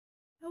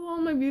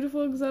my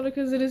beautiful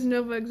exoticas. It is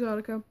Nova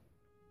Exotica.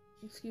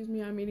 Excuse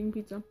me, I'm eating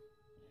pizza.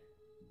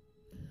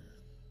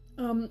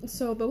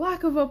 So the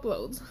lack of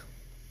uploads.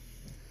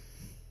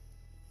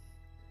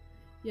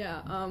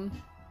 Yeah,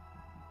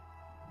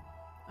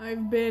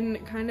 I've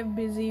been kind of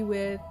busy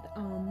with,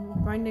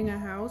 finding a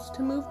house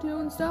to move to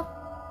and stuff.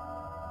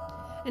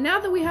 And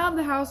now that we have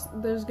the house,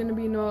 there's gonna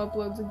be no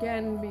uploads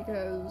again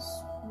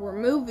because we're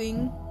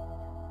moving.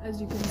 As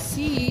you can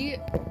see,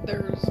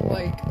 there's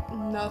like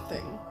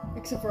nothing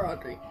except for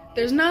Audrey.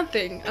 There's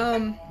nothing.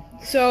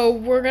 So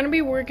we're gonna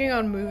be working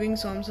on moving,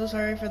 so I'm so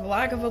sorry for the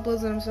lack of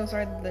uploads, and I'm so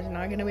sorry that there's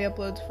not gonna be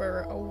uploads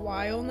for a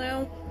while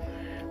now.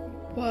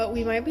 But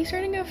we might be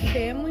starting a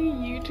family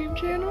YouTube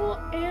channel,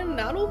 and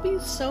that'll be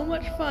so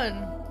much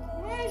fun.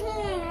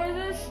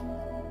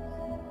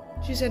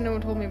 She said no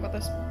one told me about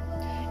this.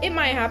 It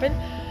might happen,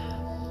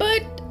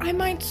 but I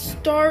might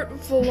start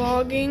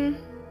vlogging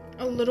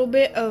a little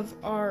bit of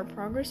our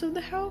progress of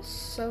the house,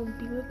 so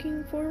be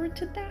looking forward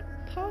to that,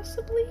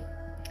 possibly.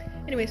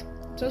 Anyways,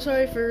 so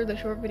sorry for the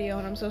short video,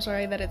 and I'm so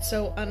sorry that it's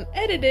so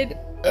unedited.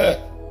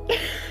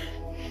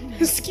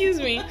 Excuse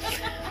me.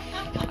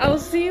 I'll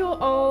see you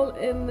all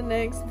in the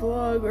next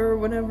vlog, or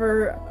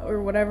whenever I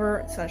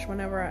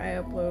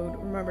upload.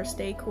 Remember,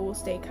 stay cool,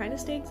 stay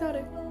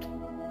exotic.